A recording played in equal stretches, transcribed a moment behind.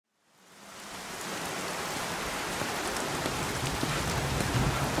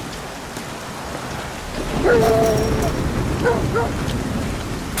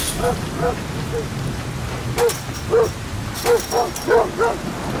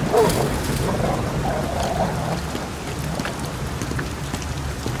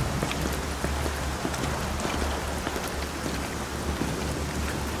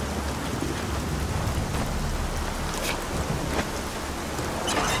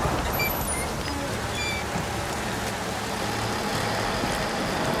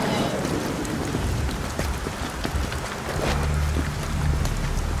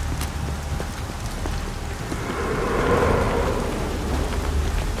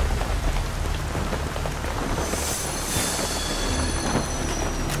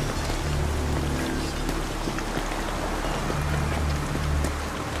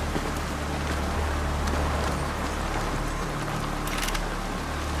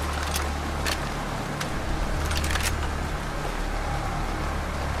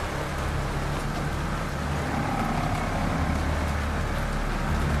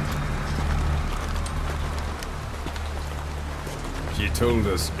She told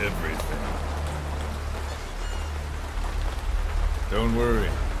us everything. Don't worry,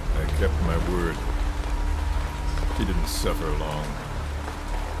 I kept my word. She didn't suffer long.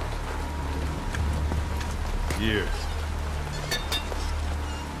 Here.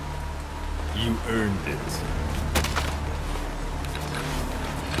 You earned it.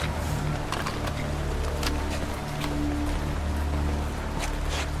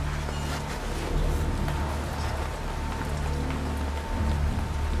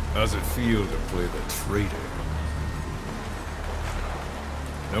 How's it feel to play the traitor?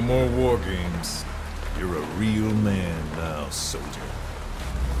 No more war games. You're a real man now, soldier.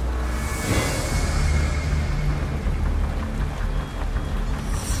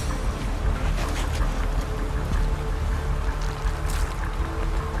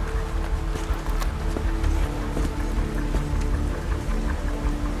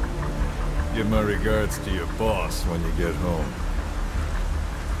 Give my regards to your boss when you get home.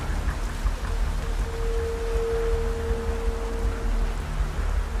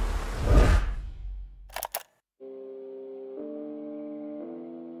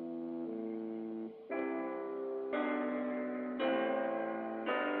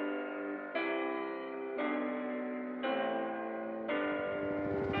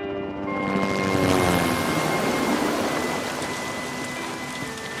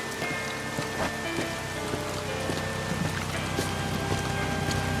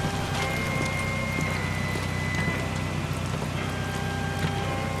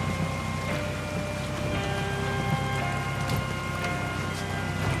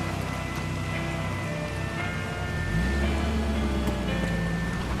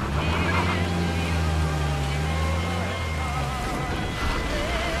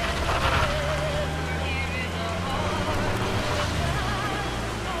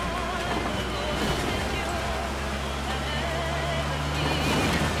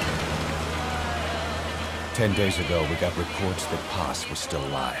 "10 days ago, we got reports that Paz was still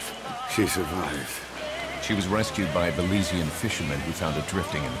alive. She survived. She was rescued by a Belizean fisherman who found her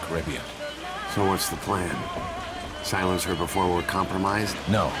drifting in the Caribbean. So what's the plan? Silence her before we're compromised?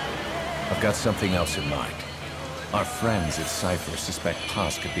 No. I've got something else in mind. Our friends at Cypher suspect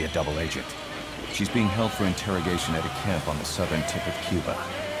Paz could be a double agent. She's being held for interrogation at a camp on the southern tip of Cuba.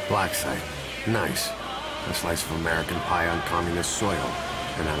 Black site. Nice. A slice of American pie on communist soil,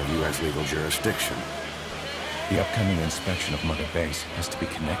 and out of U.S. legal jurisdiction. The upcoming inspection of Mother Base has to be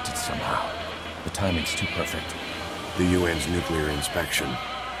connected somehow. The timing's too perfect. The UN's nuclear inspection.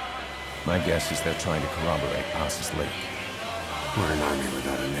 My guess is they're trying to corroborate Paz's leak. We're an army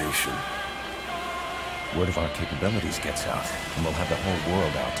without a nation. Word of our capabilities gets out, and we'll have the whole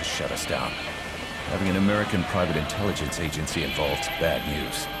world out to shut us down. Having an American private intelligence agency involved's bad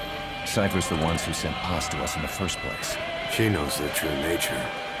news. Cypher's the ones who sent Paz to us in the first place. She knows their true nature.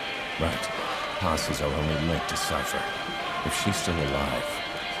 Right. Paz is our only link to Cypher. If she's still alive,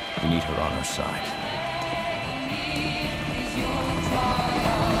 we need her on our side.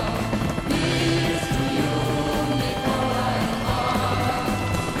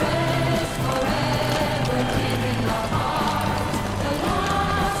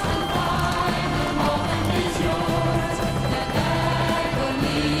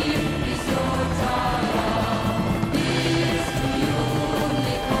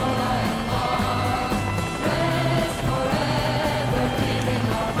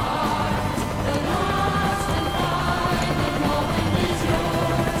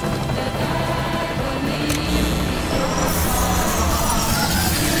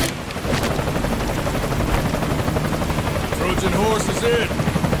 Horses in!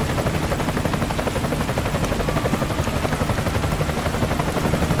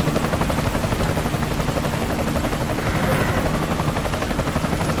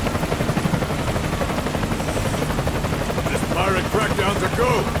 This pirate crackdown's a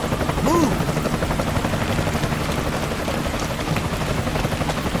go! Move!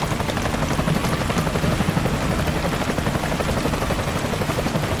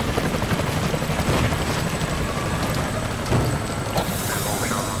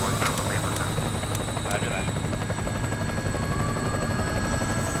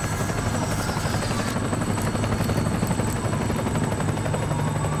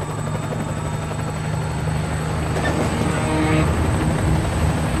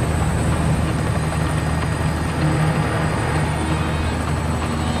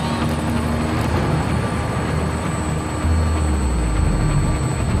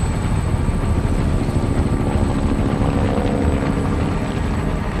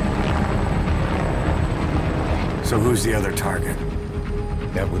 So who's the other target?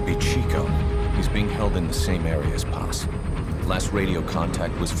 That would be Chico. He's being held in the same area as Paz. Last radio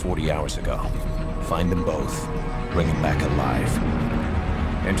contact was 40 hours ago. Find them both. Bring them back alive.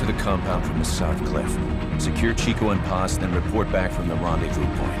 Enter the compound from the south cliff. Secure Chico and Paz, then report back from the rendezvous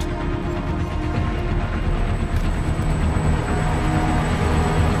point.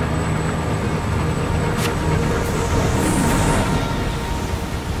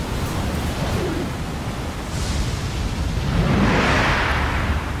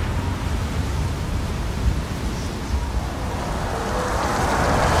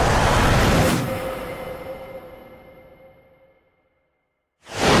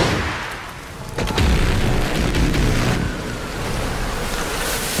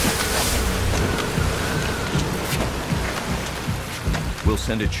 We'll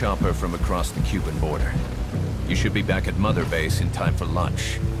send a chopper from across the Cuban border. You should be back at Mother Base in time for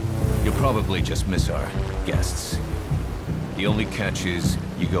lunch. You'll probably just miss our guests. The only catch is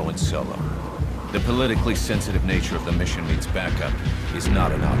you go in solo. The politically sensitive nature of the mission means backup is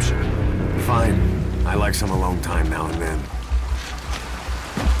not an option. Fine. I like some alone time now and then.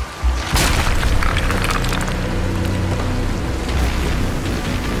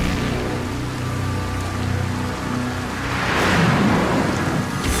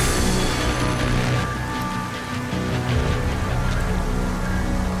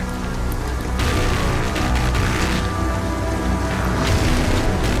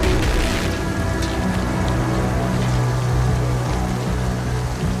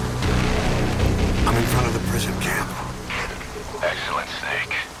 Excellent,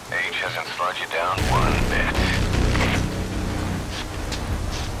 Snake. Age hasn't slowed you down one bit.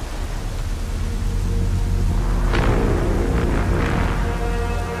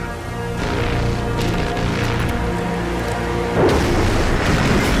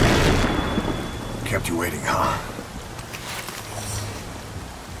 Kept you waiting, huh?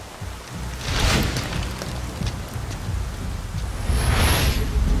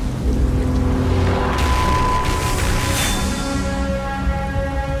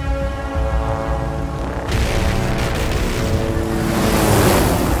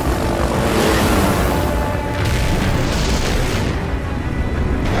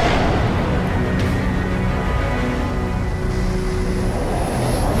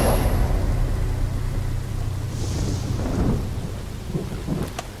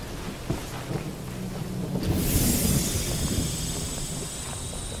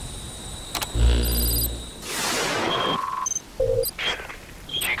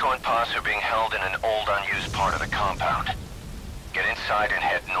 Chico and Paz are being held in an old unused part of the compound. Get inside and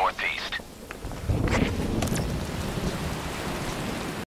head